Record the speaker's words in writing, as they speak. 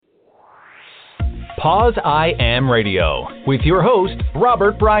PozHaven Radio with your host,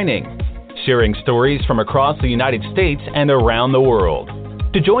 Robert Brining, sharing stories from across the United States and around the world.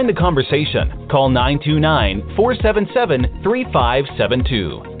 To join the conversation, call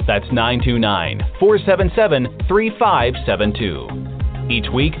 929-477-3572. That's 929-477-3572. Each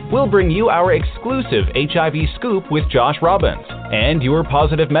week, we'll bring you our exclusive HIV scoop with Josh Robbins and your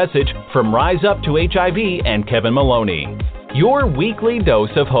positive message from Rise Up to HIV and Kevin Maloney. Your weekly dose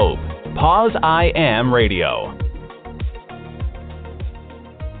of hope. PozHaven Radio.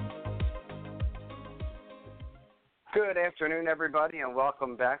 Good afternoon, everybody, and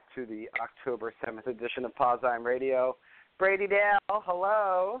welcome back to the October 7th edition of PozHaven Radio. Brady Dale,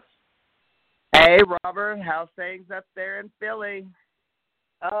 hello. Hey, Robert. How's things up there in Philly?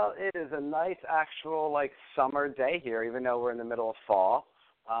 Oh, it is a nice, actual, summer day here, even though we're in the middle of fall.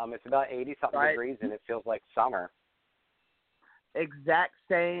 It's about 80-something degrees, and it feels like summer. Exact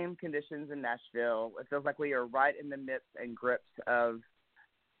same conditions in Nashville. It feels like we are right in the midst and grips of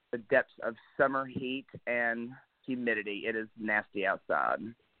the depths of summer heat and humidity. It is nasty outside.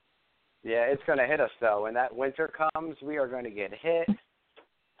 Yeah, it's going to hit us, though. When that winter comes, we are going to get hit.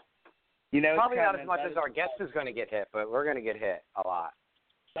 Probably not as much as our guest is going to get hit, but we're going to get hit a lot.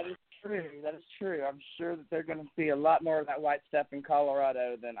 That is true. I'm sure that they're going to see a lot more of that white stuff in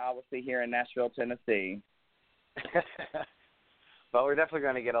Colorado than I will see here in Nashville, Tennessee. But we're definitely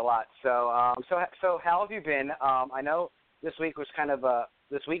going to get a lot. So how have you been? I know this week was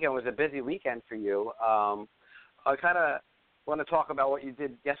this weekend was a busy weekend for you. I kind of want to talk about what you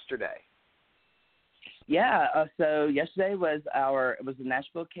did yesterday. Yeah. So yesterday was the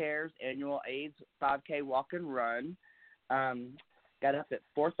Nashville Cares annual AIDS 5K walk and run. Got up at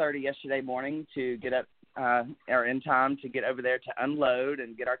 4:30 yesterday morning to get up, or in time to get over there to unload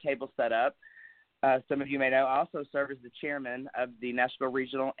and get our table set up. Some of you may know I also serve as the chairman of the Nashville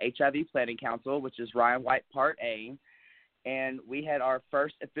Regional HIV Planning Council, which is Ryan White Part A. And we had our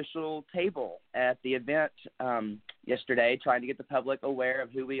first official table at the event yesterday, trying to get the public aware of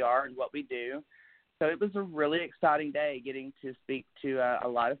who we are and what we do. So it was a really exciting day getting to speak to a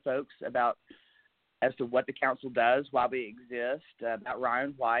lot of folks as to what the council does, why we exist, about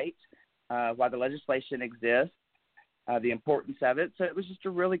Ryan White, why the legislation exists, the importance of it. So it was just a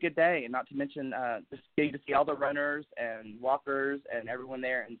really good day, and not to mention just getting to see all the runners and walkers and everyone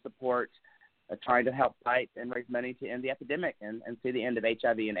there in support, trying to help fight and raise money to end the epidemic and see the end of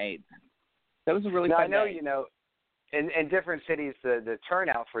HIV and AIDS. So it was a really fun day. In different cities, the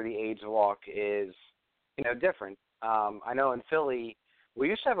turnout for the AIDS walk is, different. I know in Philly, we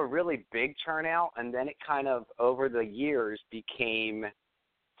used to have a really big turnout, and then it kind of, over the years, became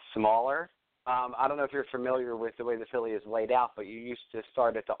smaller. I don't know if you're familiar with the way the Philly is laid out, but you used to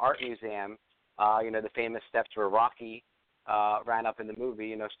start at the Art Museum, the famous steps where Rocky ran up in the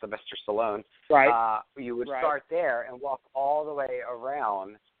movie, Sylvester Stallone. Right. You would start there and walk all the way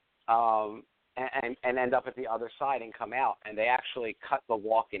around and end up at the other side and come out. And they actually cut the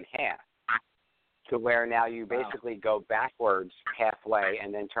walk in half to where now you basically go backwards halfway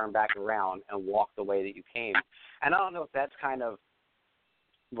and then turn back around and walk the way that you came. And I don't know if that's kind of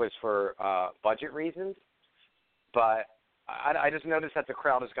was for budget reasons, but I just noticed that the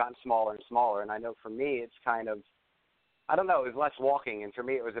crowd has gotten smaller and smaller, and I know for me it's kind of, I don't know, it was less walking, and for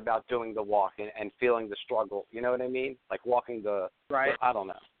me it was about doing the walk and feeling the struggle, you know what I mean? Like walking I don't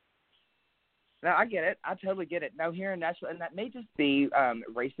know. No, I get it. I totally get it. Now, here in Nashville, and that may just be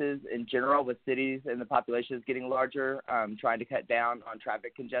races in general with cities and the population is getting larger, trying to cut down on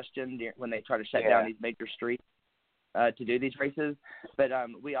traffic congestion when they try to shut down these major streets to do these races. But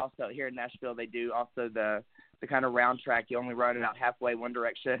we also, here in Nashville, they do also the kind of round track. You only run it out halfway one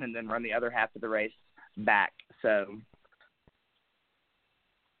direction and then run the other half of the race back. So,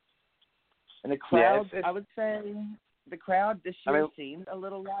 and the crowd, I would say, the crowd this year seemed a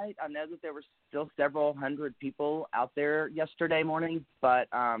little light. I know that there were still several hundred people out there yesterday morning, but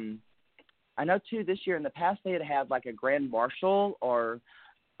I know too this year in the past they had like a grand marshal or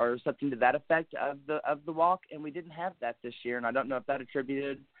something to that effect of the walk, and we didn't have that this year. And I don't know if that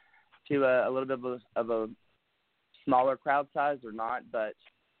attributed to a little bit of a smaller crowd size or not, but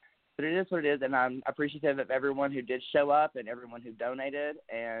it is what it is. And I'm appreciative of everyone who did show up and everyone who donated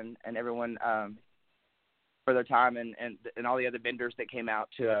and everyone for their time and all the other vendors that came out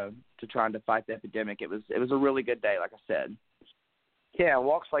to trying to fight the epidemic. It was a really good day, like I said. Yeah,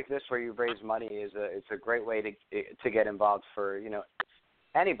 walks like this where you raise money it's a great way to get involved for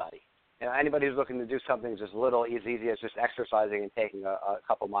anybody. Anybody who's looking to do something just little as easy as just exercising and taking a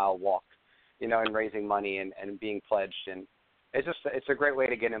couple mile walk, and raising money and being pledged, and it's a great way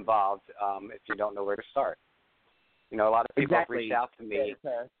to get involved if you don't know where to start. A lot of people have reached out to me.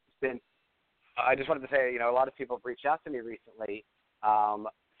 I just wanted to say, a lot of people have reached out to me recently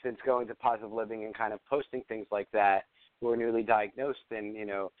since going to Positive Living and kind of posting things like that who are newly diagnosed and,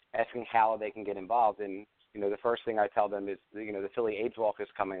 asking how they can get involved. And, the first thing I tell them is, the Philly AIDS Walk is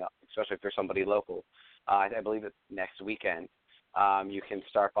coming up, especially if there's somebody local. I believe it's next weekend. You can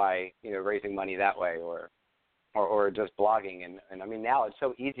start by, raising money that way or just blogging. And I mean, now it's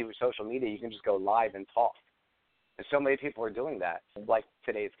so easy with social media. You can just go live and talk. And so many people are doing that, like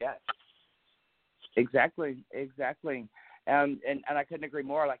today's guest. Exactly. And I couldn't agree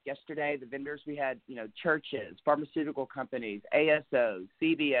more. Like yesterday, the vendors we had, churches, pharmaceutical companies, ASOs,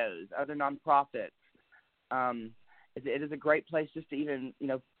 CBOs, other nonprofits. It is a great place just to even,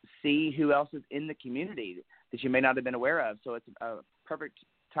 see who else is in the community that you may not have been aware of. So it's a perfect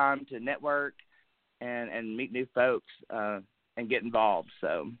time to network and meet new folks and get involved.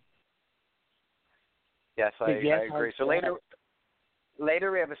 So. Yes, I agree. So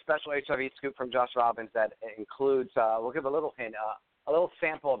later we have a special HIV scoop from Josh Robbins that includes, we'll give a little hint, a little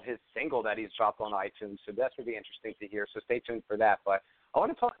sample of his single that he's dropped on iTunes. So that's going to be interesting to hear. So stay tuned for that. But I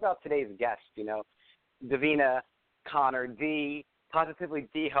want to talk about today's guest, Davina Conner, Dee, Positively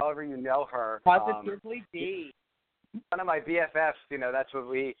Dee, however you know her. Positively Dee. One of my BFFs, that's what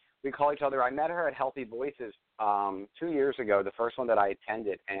we call each other. I met her at Healthy Voices 2 years ago, the first one that I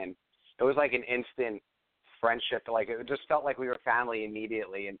attended, and it was like an instant friendship. Like, it just felt like we were family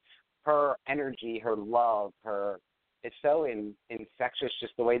immediately. And her energy, her love, it's so infectious,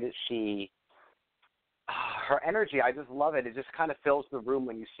 just the way that her energy, I just love it. It just kind of fills the room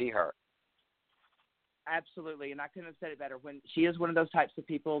when you see her. Absolutely, and I couldn't have said it better. When she is one of those types of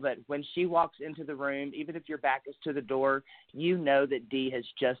people that when she walks into the room, even if your back is to the door, you know that Dee has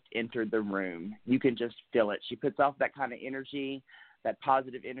just entered the room. You can just feel it. She puts off that kind of energy, that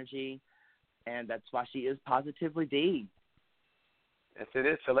positive energy, and that's why she is Positively Dee. Yes, it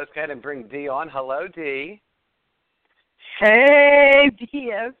is. So let's go ahead and bring Dee on. Hello, Dee. Hey,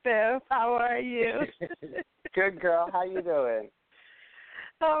 BFF, how are you? Good, girl. How you doing?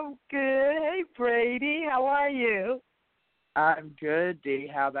 I'm good. Hey, Brady, how are you? I'm good, Dee.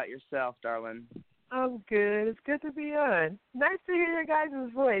 How about yourself, darling? I'm good. It's good to be on. Nice to hear your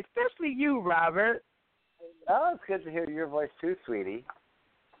guys' voice, especially you, Robert. Oh, it's good to hear your voice too, sweetie.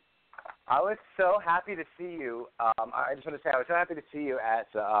 I was so happy to see you. I just want to say I was so happy to see you at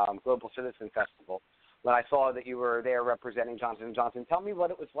the Global Citizen Festival when I saw that you were there representing Johnson & Johnson. Tell me what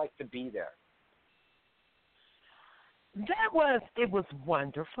it was like to be there. It was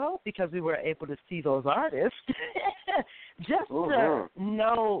wonderful because we were able to see those artists. Just to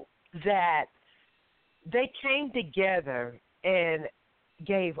know that they came together and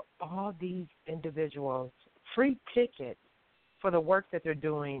gave all these individuals free tickets for the work that they're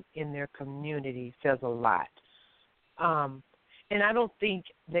doing in their community says a lot. And I don't think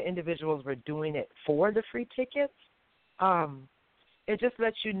the individuals were doing it for the free tickets. It just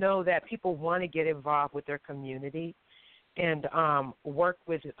lets you know that people want to get involved with their community and work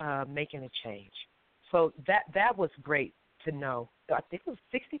with making a change. So that was great to know. I think it was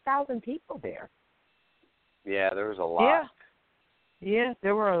 60,000 people there. Yeah, there was a lot. Yeah,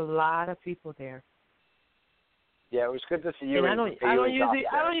 there were a lot of people there. Yeah, it was good to see you. And I don't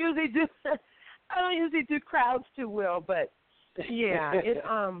usually do crowds too well, but yeah,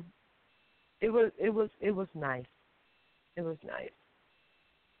 it was nice. It was nice.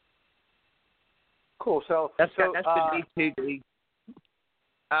 Cool. So that's been me too, Dee.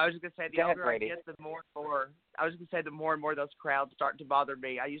 I was just gonna say the older I get, the more and more those crowds start to bother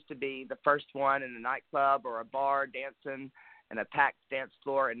me. I used to be the first one in a nightclub or a bar dancing in a packed dance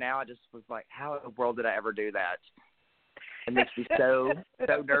floor, and now I just was like, how in the world did I ever do that? It makes me so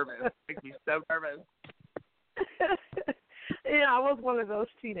nervous. It makes me so nervous. Yeah, I was one of those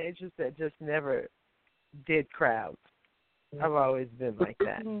teenagers that just never did crowds. I've always been like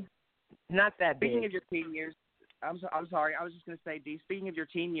that. Not that big. Speaking of your teen years, I'm sorry. I was just going to say, Dee, speaking of your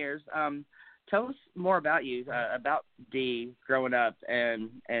teen years, tell us more about you, about Dee growing up and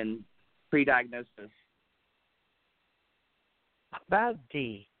pre-diagnosis. About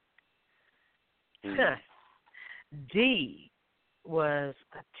Dee. Dee was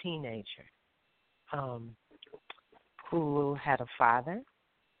a teenager who had a father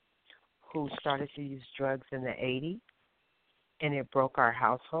who started to use drugs in the 80s, and it broke our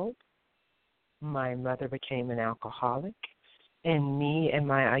household. My mother became an alcoholic, and me and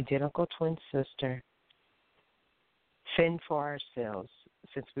my identical twin sister fend for ourselves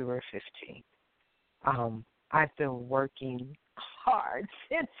since we were 15. I've been working hard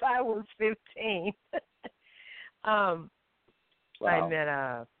since I was 15. Wow. I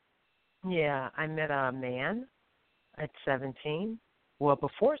met a man at 17 well,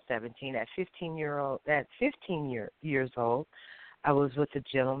 before 17, at 15 years old, I was with a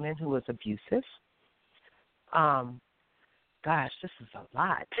gentleman who was abusive. Gosh, this is a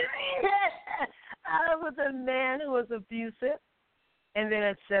lot. I was a man who was abusive. And then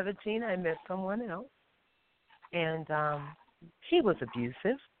at 17, I met someone else. And he was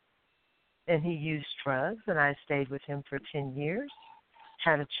abusive. And he used drugs. And I stayed with him for 10 years,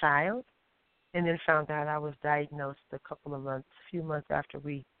 had a child, and then found out I was diagnosed a few months after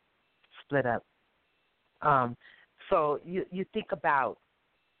we split up. So you think about,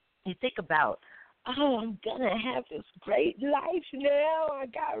 oh, I'm going to have this great life now. I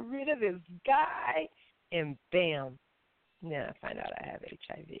got rid of this guy. And bam, now I find out I have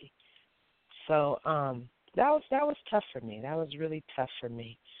HIV. So that was tough for me. That was really tough for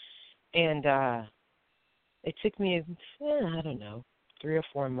me. And it took me, 3 or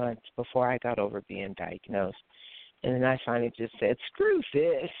 4 months before I got over being diagnosed. And then I finally just said, screw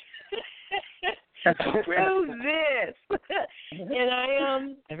this. Screw this.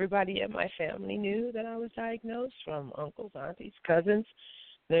 And everybody in my family knew that I was diagnosed, from uncles, aunties, cousins.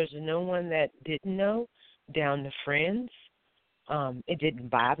 There's no one that didn't know, down to friends. It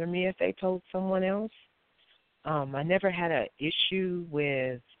didn't bother me if they told someone else. I never had an issue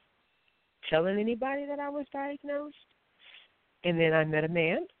with telling anybody that I was diagnosed. And then I met a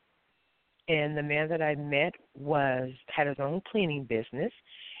man, and the man that I met had his own cleaning business.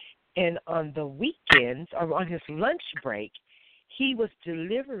 And on the weekends, or on his lunch break, he was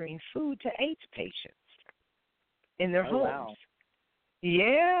delivering food to AIDS patients in their homes. Wow.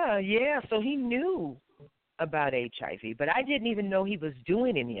 Yeah. So he knew about HIV, but I didn't even know he was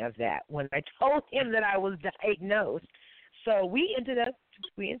doing any of that when I told him that I was diagnosed. So we ended up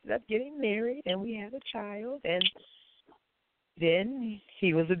getting married, and we had a child, and then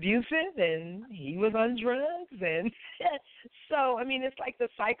he was abusive, and he was on drugs, and so, it's like the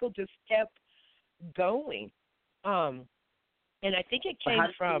cycle just kept going. And I think it came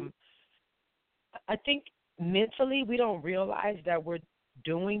from, I think mentally we don't realize that we're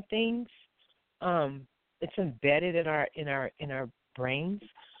doing things. It's embedded in our brains.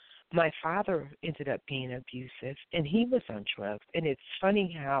 My father ended up being abusive, and he was on drugs, and it's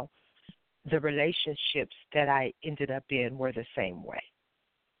funny how the relationships that I ended up in were the same way.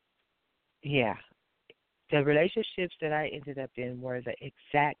 Yeah. The relationships that I ended up in were the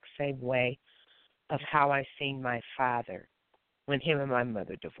exact same way of how I seen my father when him and my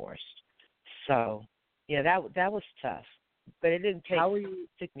mother divorced. So, yeah, that was tough. But it didn't take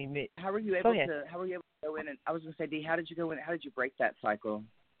me. How were you able to go in, and I was going to say, Dee, how did you go in? How did you break that cycle?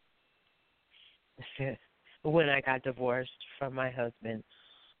 When I got divorced from my husband,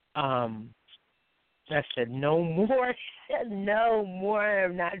 I said, no more,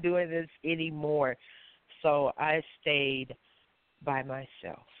 I'm not doing this anymore. So I stayed by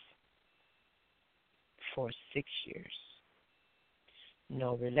myself for 6 years.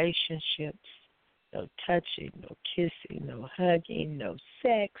 No relationships, no touching, no kissing, no hugging, no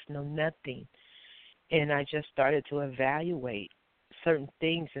sex, no nothing. And I just started to evaluate certain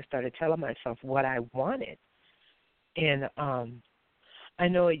things and started telling myself what I wanted. And I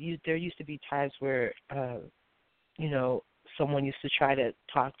know there used to be times where, someone used to try to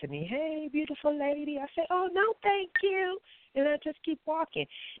talk to me, hey, beautiful lady. I said, oh, no, thank you. And I just keep walking.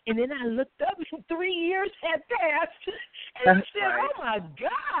 And then I looked up and 3 years had passed. And I said, right. Oh, my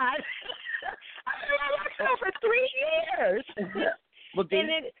God. I've been on for 3 years. Well, Dee,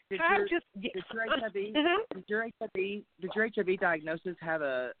 did your HIV diagnosis have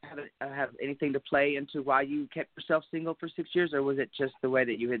anything to play into why you kept yourself single for 6 years, or was it just the way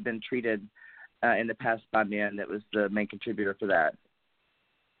that you had been treated in the past by men that was the main contributor for that?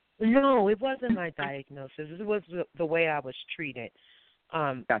 No, it wasn't my diagnosis. It was the way I was treated.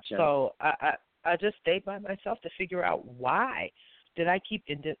 Gotcha. So I just stayed by myself to figure out why did I keep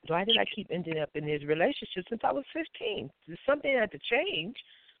ending up in these relationships since I was 15. Something had to change.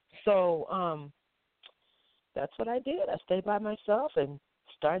 So that's what I did. I stayed by myself and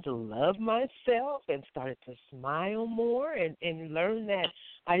started to love myself and started to smile more and learn that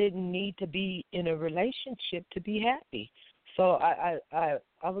I didn't need to be in a relationship to be happy. So I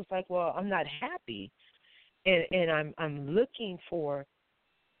was like, well, I'm not happy, and I'm looking for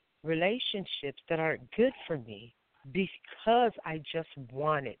relationships that aren't good for me because I just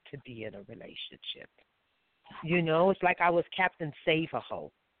wanted to be in a relationship. It's like I was Captain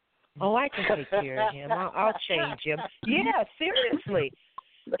Save-A-Ho. Oh, I can take care of him. I'll change him. Yeah, seriously.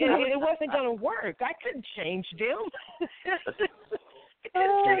 It wasn't going to work. I couldn't change them. I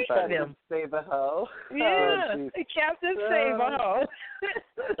couldn't change them. Save-A-Ho. Yeah, Captain Save-A-Ho.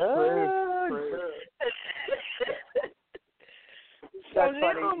 That's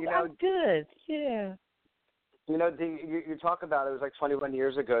now funny. I'm good. Yeah. You talk about it was like 21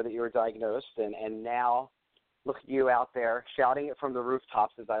 years ago that you were diagnosed, and now look at you out there shouting it from the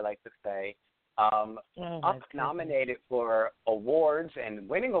rooftops, as I like to say, nominated for awards and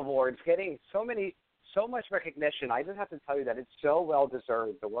winning awards, getting so much recognition. I just have to tell you that it's so well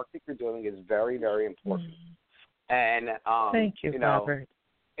deserved. The work that you're doing is very, very important. And thank you, Robert.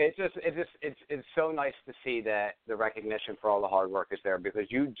 It's so nice to see that the recognition for all the hard work is there, because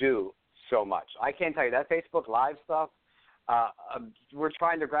you do so much. I can't tell you that Facebook Live stuff. We're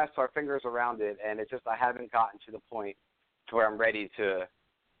trying to grasp our fingers around it, and it's just I haven't gotten to the point to where I'm ready to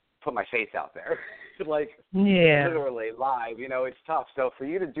put my face out there, literally live. It's tough. So for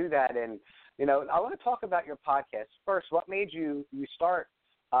you to do that, and I want to talk about your podcast first. What made you start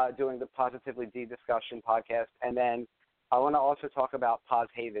doing the Pozitively Dee Discussion podcast, and then I want to also talk about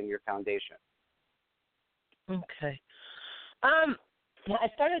PozHaven, your foundation. Okay. I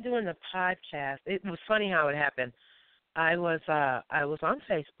started doing the podcast. It was funny how it happened. I was on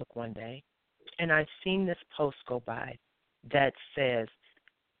Facebook one day, and I seen this post go by that says,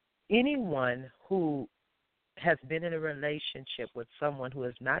 anyone who has been in a relationship with someone who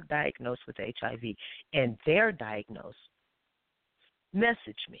is not diagnosed with HIV and they're diagnosed,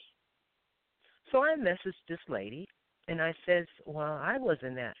 message me. So I messaged this lady, and I said, well, I was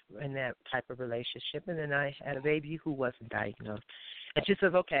in that type of relationship, and then I had a baby who wasn't diagnosed. And she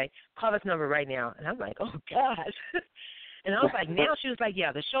says, okay, call this number right now. And I'm like, oh, gosh. And I was like, now? She was like,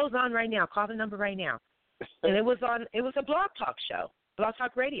 yeah, the show's on right now. Call the number right now. And it was a blog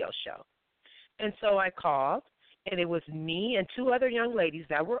talk radio show. And so I called, and it was me and two other young ladies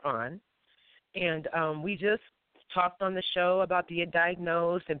that were on. And we just talked on the show about being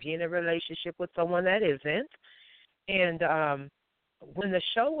diagnosed and being in a relationship with someone that isn't. And when the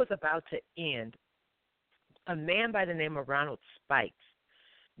show was about to end, a man by the name of Ronald Spikes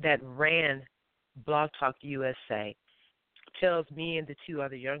that ran Blog Talk USA tells me and the two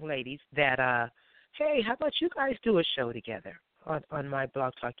other young ladies that, hey, how about you guys do a show together on my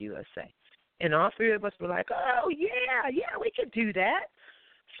Blog Talk USA? And all three of us were like, oh, yeah, we could do that.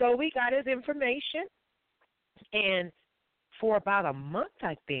 So we got his information, and for about a month,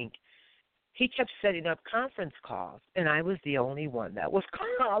 I think, he kept setting up conference calls, and I was the only one that was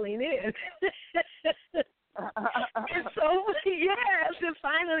calling in. And so, yes, and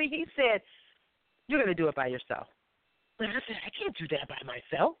finally he said, you're going to do it by yourself. And I said, I can't do that by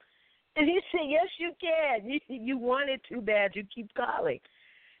myself. And he said, yes, you can. You want it too bad. You keep calling.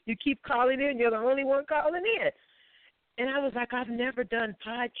 You keep calling in. You're the only one calling in. And I was like, I've never done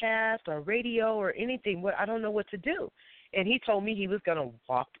podcast or radio or anything. I don't know what to do. And he told me he was going to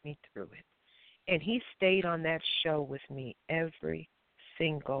walk me through it. And he stayed on that show with me every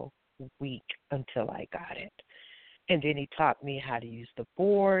single week until I got it. And then he taught me how to use the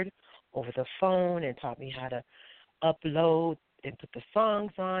board over the phone and taught me how to upload and put the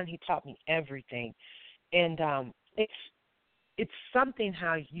songs on. He taught me everything. And it's something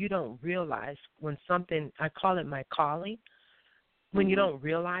how you don't realize when something, I call it my calling, when you don't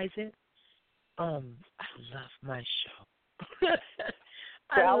realize it. I love my show.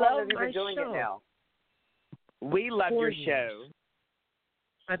 How long have you been doing it now? We love your show.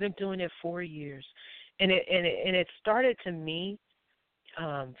 I've been doing it 4 years, and it started to me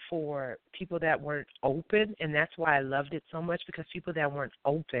for people that weren't open, and that's why I loved it so much, because people that weren't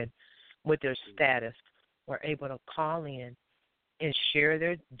open with their status were able to call in and share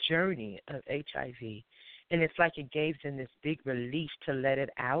their journey of HIV, and it's like it gave them this big relief to let it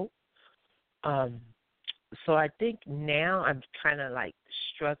out. So I think now I'm kind of like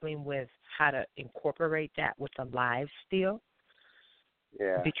struggling with how to incorporate that with the live still.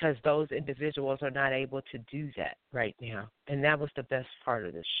 Yeah. Because those individuals are not able to do that right now. And that was the best part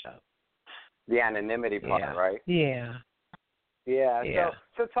of this show. The anonymity part, right? Yeah. Yeah.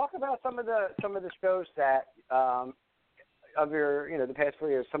 So talk about some of the shows that of your, the past 4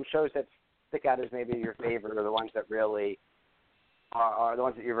 years, some shows that stick out as maybe your favorite, or the ones that really are the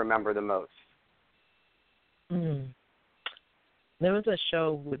ones that you remember the most. There was a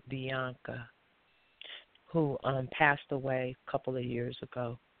show with Bianca who passed away a couple of years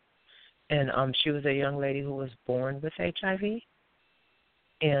ago. And she was a young lady who was born with HIV.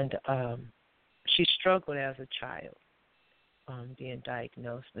 And she struggled as a child being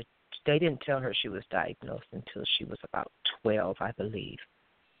diagnosed. But they didn't tell her she was diagnosed until she was about 12, I believe.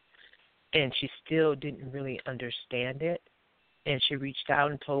 And she still didn't really understand it. And she reached out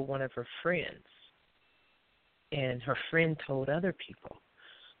and told one of her friends. And her friend told other people.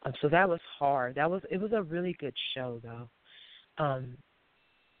 So that was hard. It was a really good show, though.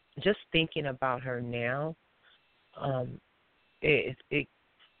 Just thinking about her now, it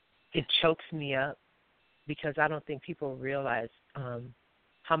chokes me up because I don't think people realize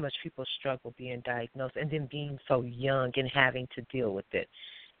how much people struggle being diagnosed and then being so young and having to deal with it.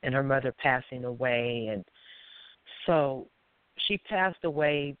 And her mother passing away. And so she passed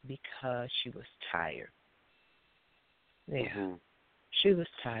away because she was tired. Yeah. Mm-hmm. She was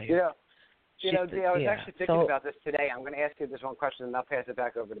tired. Dee, I was actually thinking about this today. I'm going to ask you this one question, and I'll pass it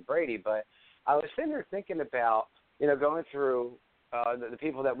back over to Brady. But I was sitting there thinking about, going through the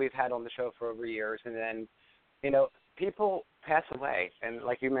people that we've had on the show for over years, and then, people pass away. And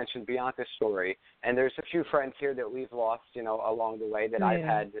like you mentioned, Bianca's story, and there's a few friends here that we've lost, along the way that I've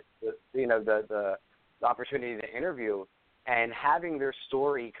had, the opportunity to interview, and having their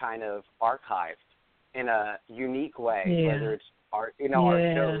story kind of archived in a unique way, whether it's our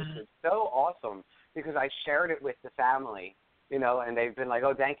shows. It's so awesome because I shared it with the family, and they've been like,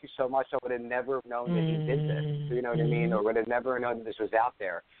 oh, thank you so much. I would have never known that he did this, you know what I mean, or would have never known that this was out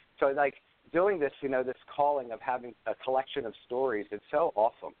there. So, like, doing this, this calling of having a collection of stories, it's so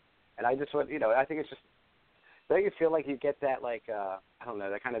awesome. And I just want, I think it's just, don't you feel like you get that, like, I don't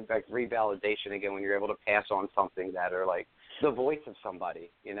know, that kind of, like, revalidation again when you're able to pass on something that are, like, the voice of somebody,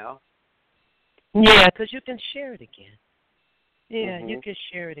 Yeah, because you can share it again. Yeah, you can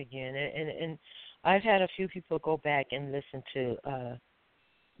share it again. And I've had a few people go back and listen to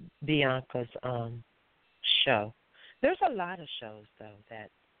Bianca's show. There's a lot of shows, though,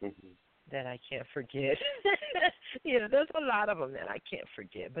 that I can't forget. There's a lot of them that I can't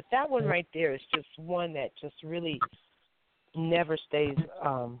forget. But that one right there is just one that just really never stays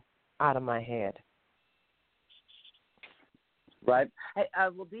out of my head. Right. Hey,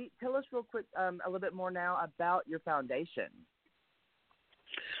 well, Dee, tell us real quick a little bit more now about your foundation.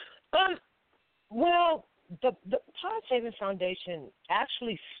 Well, the PozHaven Foundation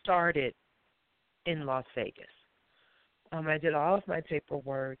actually started in Las Vegas. I did all of my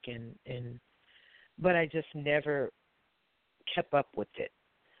paperwork, but I just never kept up with it.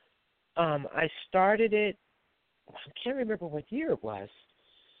 I started it, I can't remember what year it was.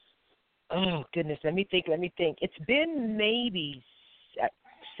 Oh, goodness, let me think. It's been maybe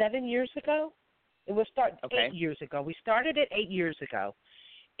 7 years ago. It was 8 years ago. We started it 8 years ago,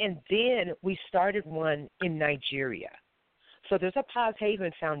 and then we started one in Nigeria. So there's a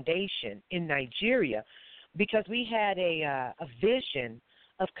PozHaven Foundation in Nigeria because we had a vision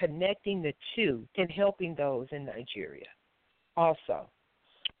of connecting the two and helping those in Nigeria also.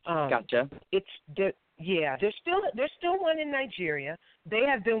 Gotcha. There's still one in Nigeria. They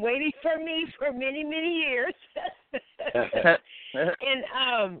have been waiting for me for many, many years. And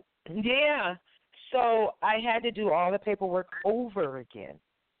so I had to do all the paperwork over again.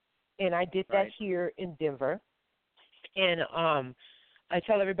 And I did that here in Denver. And I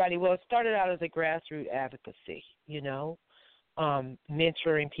tell everybody, well, it started out as a grassroots advocacy,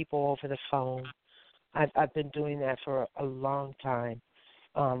 mentoring people over the phone. I've been doing that for a long time.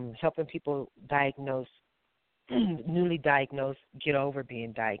 Helping people newly diagnosed, get over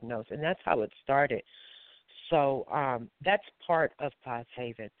being diagnosed. And that's how it started. So that's part of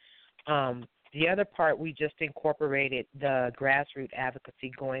PozHaven. The other part, we just incorporated the grassroots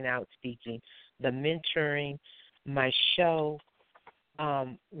advocacy, going out speaking, the mentoring, my show.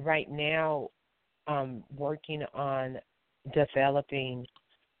 Right now, I'm working on developing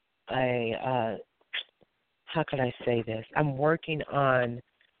how can I say this? I'm working on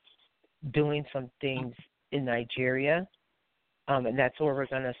doing some things in Nigeria, and that's where we're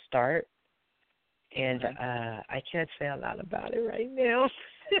going to start. And I can't say a lot about it right now.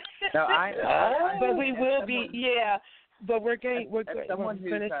 No, but we will be, But we're going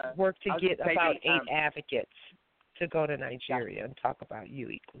to work to get about 8 advocates to go to Nigeria and talk about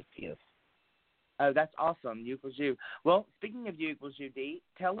UequalsU. Oh, that's awesome, UequalsU. Well, speaking of UequalsU, Dee,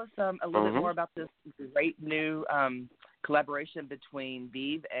 tell us a little bit more about this great new collaboration between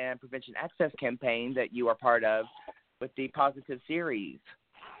ViVE and Prevention Access Campaign that you are part of with the Positive series.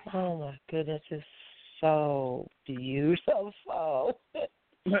 Oh, my goodness, it's so beautiful.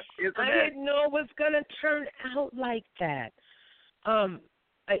 I didn't know it was going to turn out like that.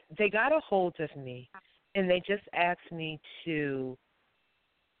 They got a hold of me, and they just asked me to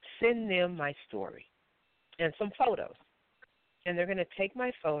send them my story and some photos. And they're going to take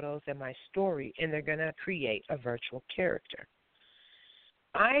my photos and my story, and they're going to create a virtual character.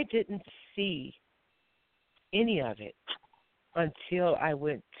 I didn't see any of it until I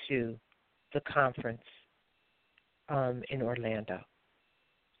went to the conference in Orlando.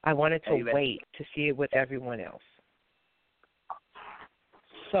 I wanted to wait to see it with everyone else.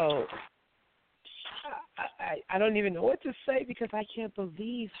 So I don't even know what to say because I can't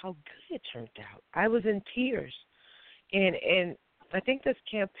believe how good it turned out. I was in tears. And I think this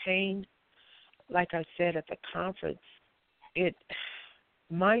campaign, like I said at the conference,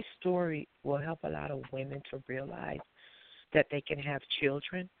 my story will help a lot of women to realize that they can have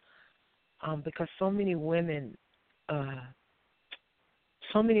children, because so many women's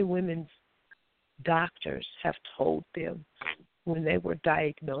doctors have told them when they were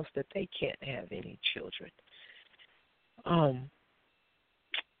diagnosed that they can't have any children.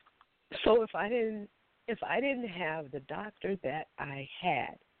 So if I didn't have the doctor that I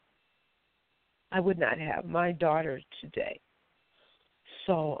had, I would not have my daughter today.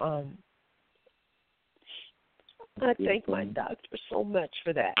 So I thank my doctor so much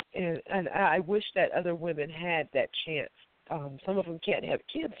for that, and I wish that other women had that chance. Some of them can't have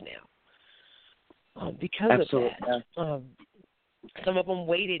kids now because Absolutely. of that. Some of them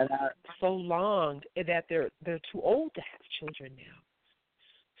waited so long that they're too old to have children now.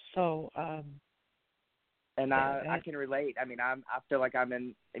 So, and I can relate. I mean, I feel like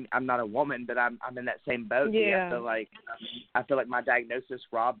I'm not a woman, but I'm in that same boat. Yeah. I feel like my diagnosis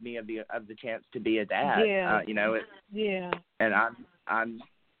robbed me of the chance to be a dad. Yeah. Yeah. And I'm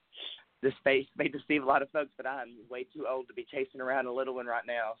this space may deceive a lot of folks, but I'm way too old to be chasing around a little one right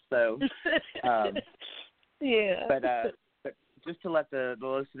now. So, yeah. But just to let the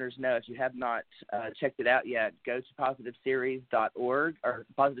listeners know, if you have not checked it out yet, go to positiveseries.org or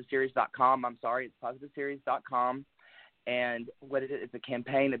positiveseries.com. I'm sorry, it's positiveseries.com. And what it is, it's a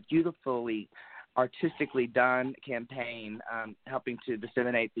campaign, a beautifully artistically done campaign, helping to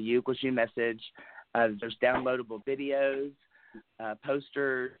disseminate the UequalsU message. There's downloadable videos,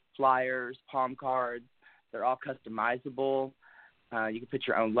 posters, flyers, palm cards. They're all customizable. You can put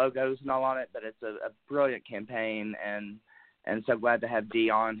your own logos and all on it, but it's a brilliant campaign, and so glad to have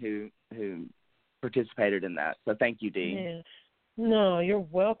Dee on who participated in that. So thank you, Dee. Yeah. No, you're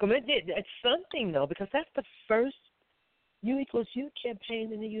welcome. It's something, though, because that's the first UequalsU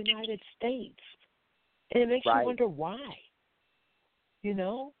campaign in the United States. And it makes you wonder why.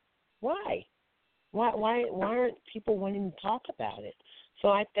 Why? Why aren't people wanting to talk about it? So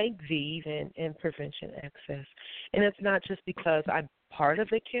I thank ViVE and Prevention Access. And it's not just because I'm part of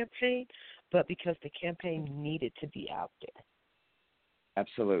the campaign, but because the campaign needed to be out there.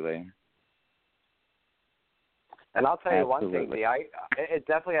 Absolutely. And I'll tell you one thing, Dee, it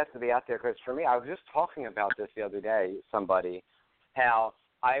definitely has to be out there, because for me, I was just talking about this the other day, somebody, how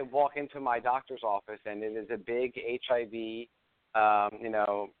I walk into my doctor's office and it is a big HIV,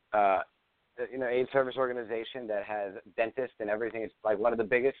 AIDS service organization that has dentists and everything. It's like one of the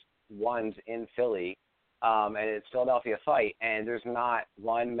biggest ones in Philly, and it's Philadelphia Fight, and there's not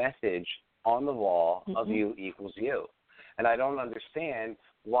one message on the wall of UequalsU. And I don't understand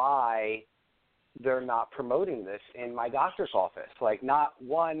why they're not promoting this in my doctor's office. Like, not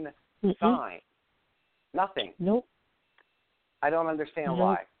one sign. Nothing. Nope. I don't understand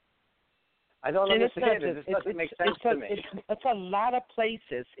why. I don't understand it. It just doesn't make sense to me. It's a lot of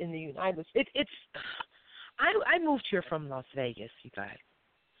places in the United States. I moved here from Las Vegas, you guys.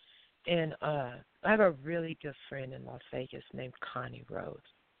 And I have a really good friend in Las Vegas named Connie Rose.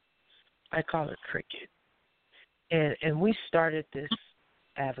 I call her Cricket. And we started this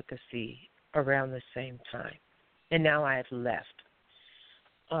advocacy around the same time. And now I have left.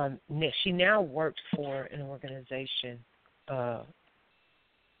 She now works for an organization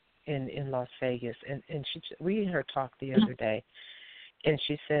in Las Vegas. And we and her talked the other day. And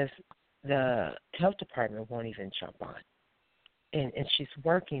she says the health department won't even jump on. And she's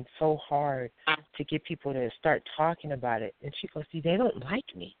working so hard to get people to start talking about it. And she goes, see, they don't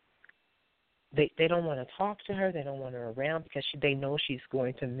like me. They don't want to talk to her. They don't want her around because they know she's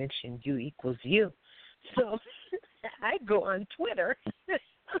going to mention UequalsU. So I go on Twitter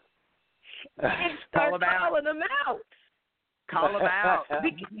and start calling them out. Call them out.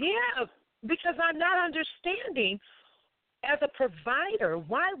 Because I'm not understanding. As a provider,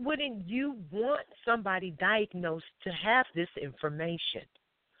 why wouldn't you want somebody diagnosed to have this information?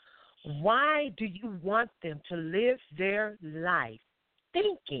 Why do you want them to live their life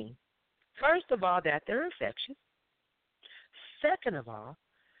thinking, first of all, that they're infectious, second of all,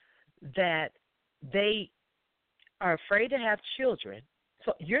 that they are afraid to have children?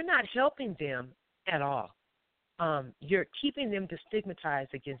 So you're not helping them at all. You're keeping them to stigmatize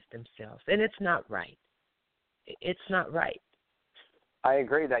against themselves, and it's not right. It's not right. I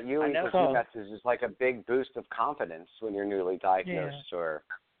agree that UequalsU message is like a big boost of confidence when you're newly diagnosed, or,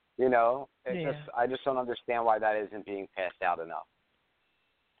 I just don't understand why that isn't being passed out enough.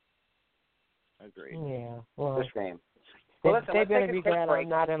 Agreed. Yeah, well, it's a shame. Well, listen, they better be glad I'm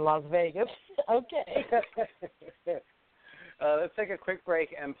not in Las Vegas. Okay. let's take a quick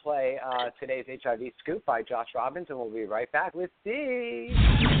break and play today's HIV Scoop by Josh Robbins, and we'll be right back with Dee.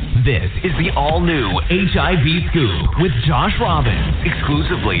 This is the all-new HIV Scoop with Josh Robbins,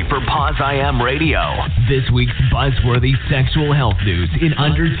 exclusively for PozHaven Radio. This week's buzzworthy sexual health news in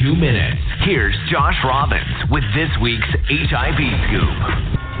under 2 minutes. Here's Josh Robbins with this week's HIV Scoop.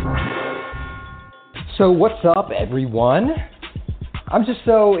 So what's up, everyone? I'm just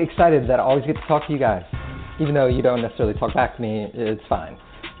so excited that I always get to talk to you guys. Even though you don't necessarily talk back to me, it's fine.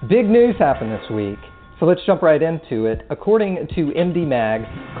 Big news happened this week, so let's jump right into it. According to MD Mag,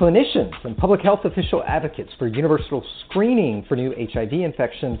 clinicians and public health official advocates for universal screening for new HIV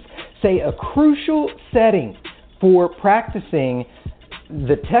infections say a crucial setting for practicing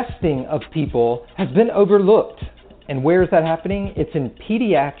the testing of people has been overlooked. And where is that happening? It's in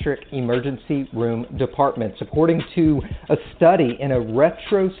pediatric emergency room departments. According to a study in a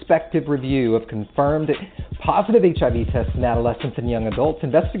retrospective review of confirmed positive HIV tests in adolescents and young adults,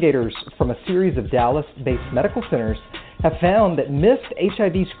 investigators from a series of Dallas-based medical centers have found that missed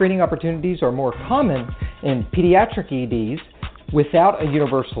HIV screening opportunities are more common in pediatric EDs without a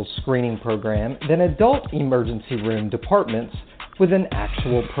universal screening program than adult emergency room departments with an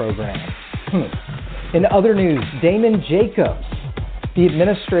actual program. In other news, Damon Jacobs, the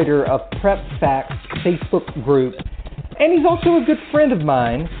administrator of PrepFacts Facebook group, and he's also a good friend of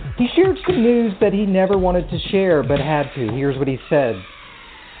mine, he shared some news that he never wanted to share but had to. Here's what he said.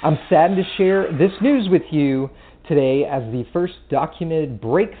 I'm saddened to share this news with you today as the first documented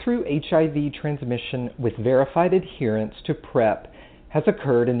breakthrough HIV transmission with verified adherence to PrEP has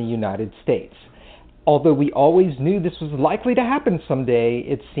occurred in the United States. Although we always knew this was likely to happen someday,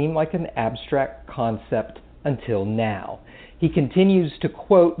 it seemed like an abstract concept until now. He continues to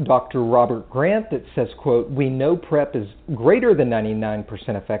quote Dr. Robert Grant that says, quote, "We know PrEP is greater than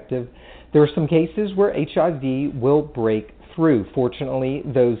 99% effective. There are some cases where HIV will break through. Fortunately,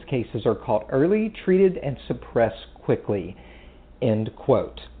 those cases are caught early, treated, and suppressed quickly." End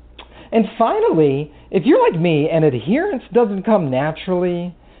quote. And finally, if you're like me and adherence doesn't come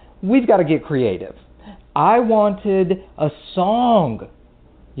naturally, we've got to get creative. I wanted a song,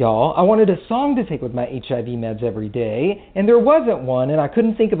 y'all. I wanted a song to take with my HIV meds every day, and there wasn't one, and I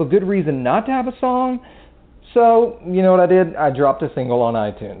couldn't think of a good reason not to have a song. So, you know what I did? I dropped a single on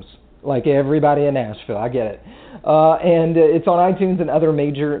iTunes, like everybody in Nashville. I get it. And it's on iTunes and other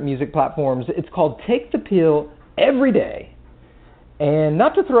major music platforms. It's called Take the Pill Every Day. And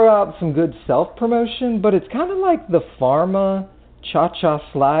not to throw out some good self-promotion, but it's kind of like the Pharma Cha-Cha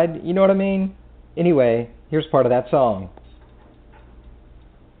Slide. You know what I mean? Anyway, here's part of that song.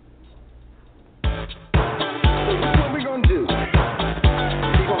 What we gonna do? We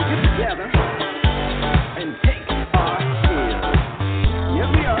gonna get together and take our pills. Yes,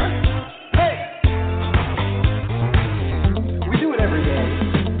 we are. Hey! We do it every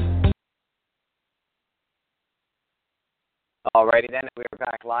day. Alrighty then, we are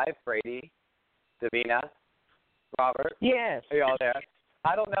back live. Brady, Davina, Robert. Yes. Are y'all there?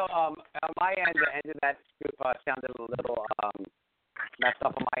 I don't know. On my end, the end of that scoop sounded a little messed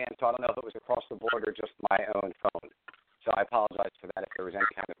up on my end, so I don't know if it was across the board or just my own phone. So I apologize for that if there was any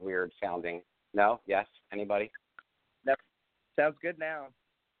kind of weird sounding. No? Yes? Anybody? That sounds good now.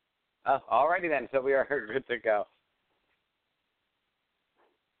 Oh, alrighty then. So we are good to go.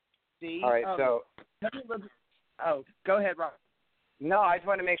 Dee, All right. So. Oh, go ahead, Rob. No, I just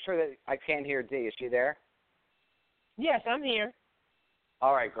want to make sure that I can't hear Dee. Is she there? Yes, I'm here.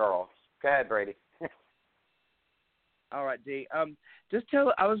 All right, girl. Go ahead, Brady. All right, Dee. I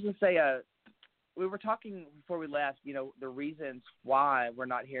was going to say, we were talking before we left, you know, the reasons why we're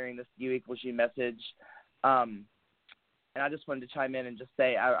not hearing this UequalsU message. And I just wanted to chime in and just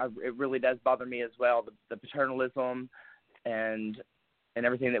say it really does bother me as well, the paternalism and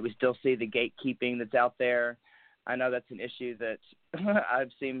everything that we still see, the gatekeeping that's out there. I know that's an issue that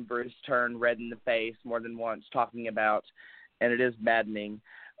I've seen Bruce turn red in the face more than once talking about, and it is maddening.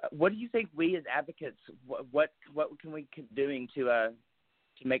 What do you think we as advocates, what can we keep doing to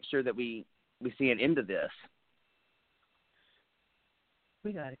make sure that we see an end to this?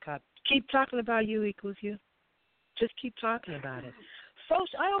 We got to keep talking about UequalsU. Just keep talking about it. Folks,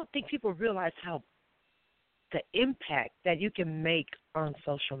 I don't think people realize how the impact that you can make on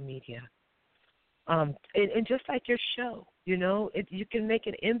social media. And just like your show, you know, you can make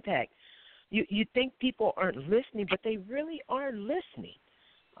an impact. You think people aren't listening, but they really are listening.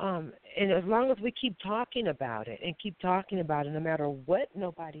 And as long as we keep talking about it, no matter what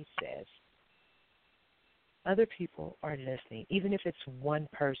nobody says, other people are listening, even if it's one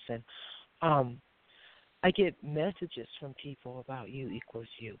person. I get messages from people about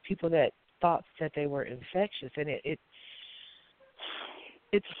UequalsU, people that thought that they were infectious, and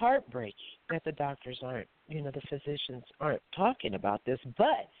it's heartbreaking that the doctors aren't, the physicians aren't talking about this,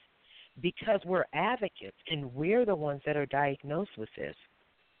 but because we're advocates and we're the ones that are diagnosed with this,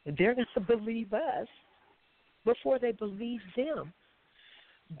 they're going to believe us before they believe them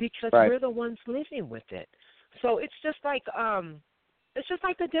because we're the ones living with it. So it's just like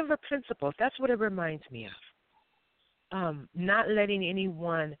the Denver principles. That's what it reminds me of. Not letting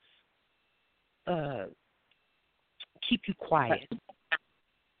anyone keep you quiet.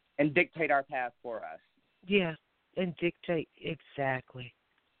 And dictate our path for us. Yeah, and dictate, exactly.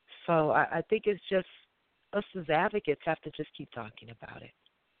 So I think it's just us as advocates have to just keep talking about it.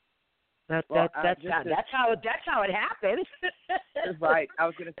 That's how it happens. Right. I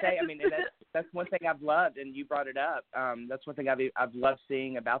was going to say, I mean, that's one thing I've loved, and you brought it up. That's one thing I've loved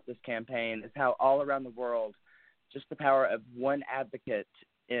seeing about this campaign is how all around the world, just the power of one advocate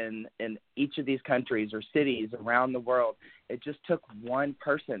in each of these countries or cities around the world, it just took one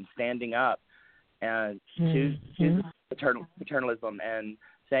person standing up and to paternalism and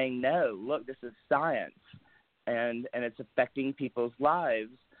saying, no, look, this is science, and it's affecting people's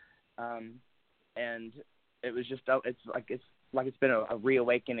lives. And it was just, it's been a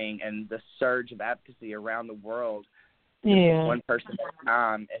reawakening and the surge of advocacy around the world. Yeah. One person at a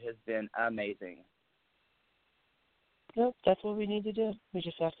time. It has been amazing. Yep, that's what we need to do. We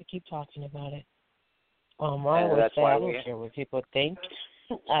just have to keep talking about it. I always say I don't care what people think.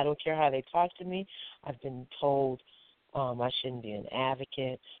 I don't care how they talk to me. I've been told I shouldn't be an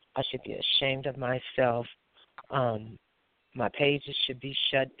advocate. I should be ashamed of myself. My pages should be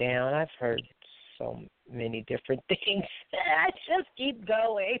shut down. I've heard so many different things. I just keep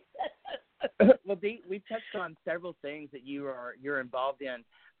going. Well, Dee, we've touched on several things that you're involved in.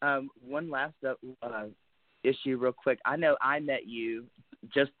 One last issue real quick. I know I met you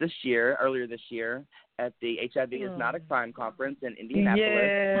just earlier this year, at the HIV is Not a Crime conference in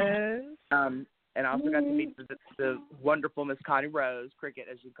Indianapolis. Yes. And I also got to meet the wonderful Miss Connie Rose, Cricket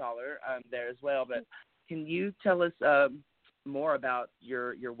as you call her, there as well. But can you tell us more about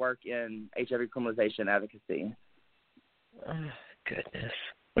your work in HIV criminalization advocacy? Goodness.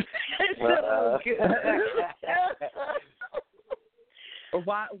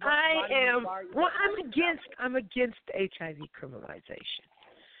 I'm against HIV criminalization.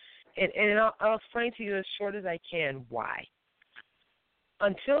 And I'll explain to you as short as I can why.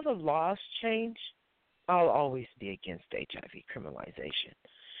 Until the laws change, I'll always be against HIV criminalization.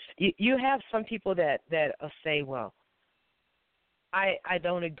 You have some people that say, well, I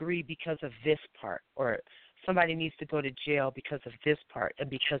don't agree because of this part, or somebody needs to go to jail because of this part and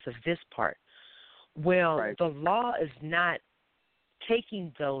because of this part. Well, the law is not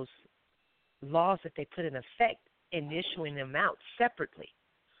taking those laws that they put in effect and issuing them out separately.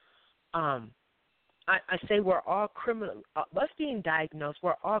 I say we're all criminal. Us being diagnosed,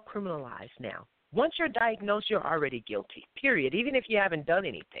 we're all criminalized now. Once you're diagnosed, you're already guilty. Period. Even if you haven't done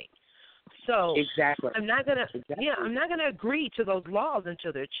anything. So I'm not gonna agree to those laws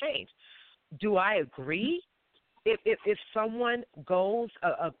until they're changed. Do I agree? If someone goes,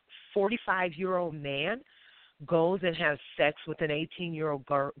 a 45-year-old man goes and has sex with an 18-year-old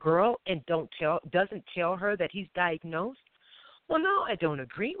girl and doesn't tell her that he's diagnosed, well, no, I don't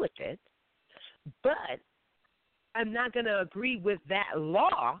agree with it. But I'm not going to agree with that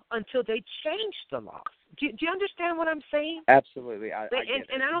law until they change the laws. Do you understand what I'm saying? Absolutely. I get it.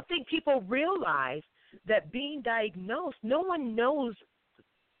 And I don't think people realize that being diagnosed, no one knows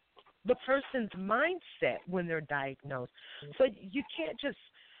the person's mindset when they're diagnosed. So you can't just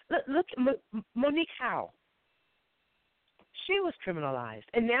look at Monique Howell. She was criminalized,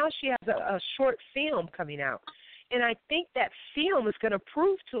 and now she has a short film coming out. And I think that film is going to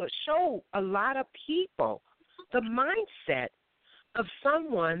show a lot of people the mindset of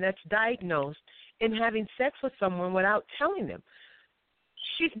someone that's diagnosed and having sex with someone without telling them.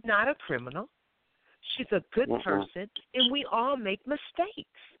 She's not a criminal. She's a good person, and we all make mistakes.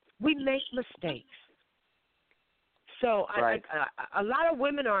 We make mistakes. So a lot of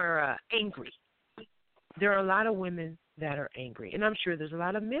women are angry. There are a lot of women that are angry, and I'm sure there's a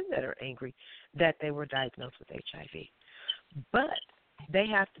lot of men that are angry that they were diagnosed with HIV. But they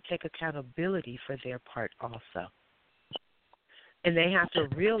have to take accountability for their part also. And they have to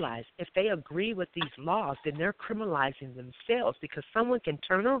realize if they agree with these laws, then they're criminalizing themselves, because someone can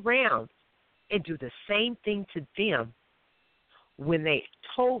turn around and do the same thing to them when they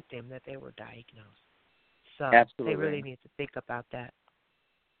told them that they were diagnosed. So They really need to think about that.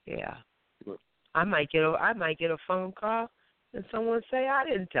 Yeah. I might get a phone call and someone say I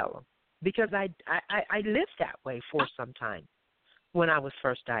didn't tell them, because I lived that way for some time when I was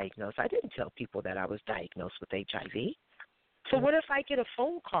first diagnosed. I didn't tell people that I was diagnosed with HIV. So what if I get a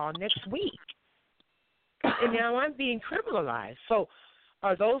phone call next week and now I'm being criminalized? So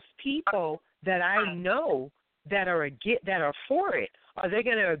are those people that I know that are for it, are they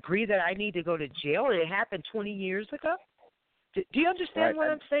going to agree that I need to go to jail and it happened 20 years ago? Do you understand what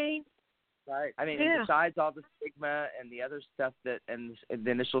I'm saying? Right. I mean, besides all the stigma and the other stuff and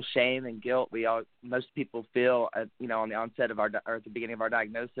the initial shame and guilt most people feel, on the onset of or at the beginning of our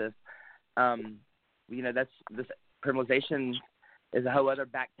diagnosis, that's this criminalization is a whole other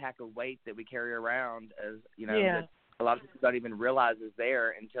backpack of weight that we carry around, as that a lot of people don't even realize is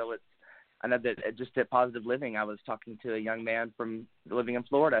there until it's. I know that just at Positive Living, I was talking to a young man living in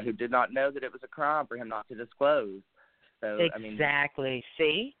Florida who did not know that it was a crime for him not to disclose. So exactly.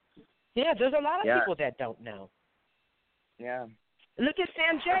 See. Yeah, there's a lot of people that don't know. Yeah. Look at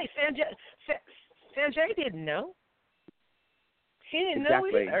Sanjay. Sanjay didn't know. He didn't know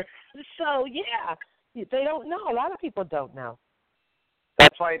either. So, they don't know. A lot of people don't know.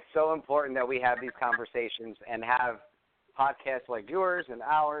 That's why it's so important that we have these conversations and have podcasts like yours and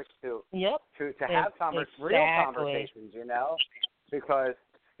ours to have real conversations, because,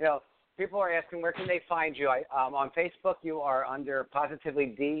 people are asking, where can they find you? On Facebook, you are under Positively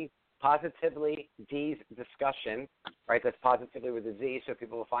Dee's Discussion, right? That's Positively with a Z, so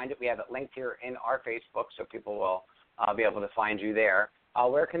people will find it. We have it linked here in our Facebook, so people will be able to find you there.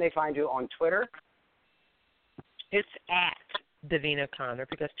 Where can they find you on Twitter? It's at Davina Conner,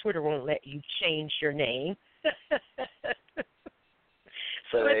 because Twitter won't let you change your name.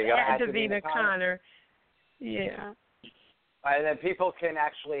 So there you go. At Davina Conner. Yeah. And then people can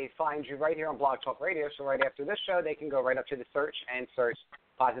actually find you right here on Blog Talk Radio. So right after this show, they can go right up to the search and search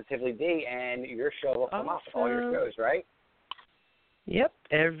Positively Dee, and your show will come up. All your shows, right? Yep,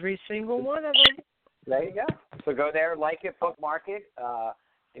 every single one of them. There you go. So go there, like it, bookmark it.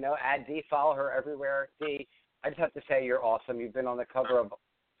 Add Dee, follow her everywhere. Dee, I just have to say you're awesome. You've been on the cover of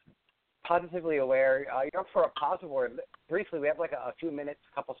Positively Aware. You're up for a Pos Award. Briefly, we have like a few minutes,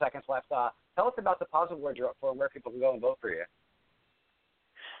 a couple seconds left. Tell us about the Pos Award you're up for and where people can go and vote for you.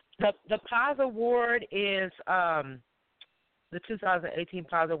 The Pos Award is the 2018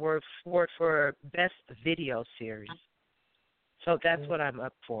 Pos Award for Best Video Series. So that's what I'm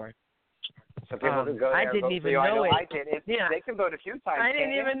up for. So people can go there. I didn't even know it. I did. They can vote a few times. I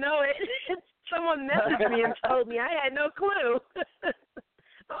didn't even know it. Someone messaged me and told me. I had no clue.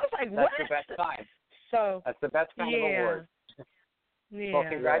 I was like, what? That's the best time. So that's the best kind of award. Yeah. Well,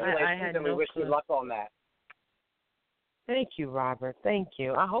 congratulations, and we wish you luck on that. Thank you, Robert. Thank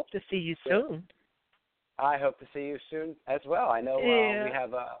you. I hope to see you soon. I hope to see you soon as well. I know we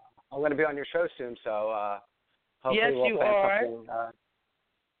have. I'm going to be on your show soon, so hopefully we'll plan something.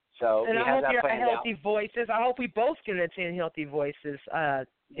 So and we I have hope that you're planned Healthy Voices. I hope we both can attend Healthy Voices. In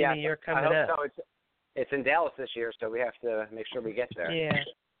the year coming I hope up. So. It's in Dallas this year, so we have to make sure we get there. Yeah.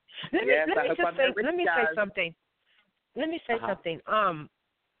 Let me say something.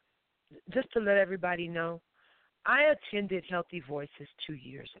 Just to let everybody know, I attended Healthy Voices 2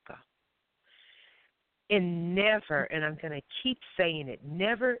 years ago. And never, and I'm going to keep saying it,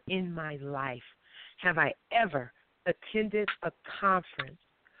 never in my life have I ever attended a conference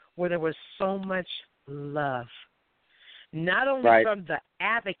where there was so much love. Not only from the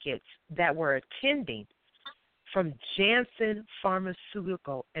advocates that were attending, from Janssen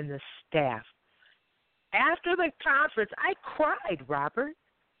Pharmaceutical and the staff. After the conference, I cried, Robert.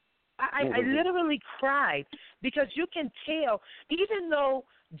 I literally cried because you can tell, even though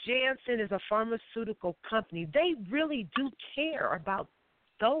Janssen is a pharmaceutical company, they really do care about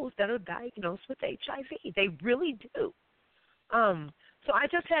those that are diagnosed with HIV. They really do. So I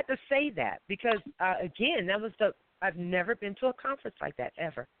just had to say that because, again, I've never been to a conference like that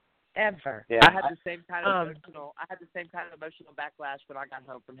ever. Yeah. I had the same kind of emotional backlash when I got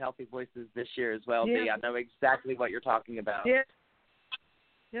home from Healthy Voices this year as well. Dee, I know exactly what you're talking about. Yeah.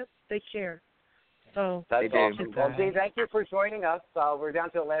 Yep, they care. So that's awesome. Well, Dee, thank you for joining us. We're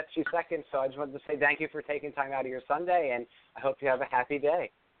down to the last few seconds, so I just wanted to say thank you for taking time out of your Sunday, and I hope you have a happy day.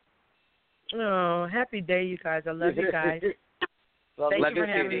 Oh, happy day, you guys. I love you guys. Thank you for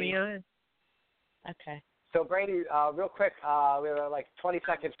having me on. Okay. So, Brady, real quick, we have like 20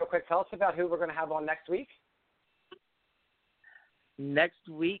 seconds. Real quick, tell us about who we're going to have on next week. Next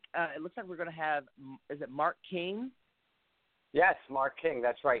week, it looks like we're going to have, is it Mark King? Yes, Mark King.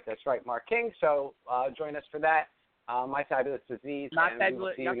 That's right. Mark King. So join us for that. My Fabulous Disease. Not and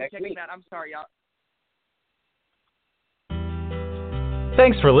fabulous. We will see you next week. I'm sorry, y'all.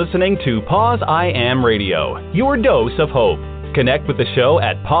 Thanks for listening to PozHaven Radio, your dose of hope. Connect with the show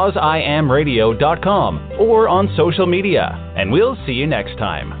at PozHavenRadio.com or on social media, and we'll see you next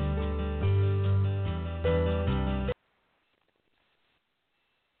time.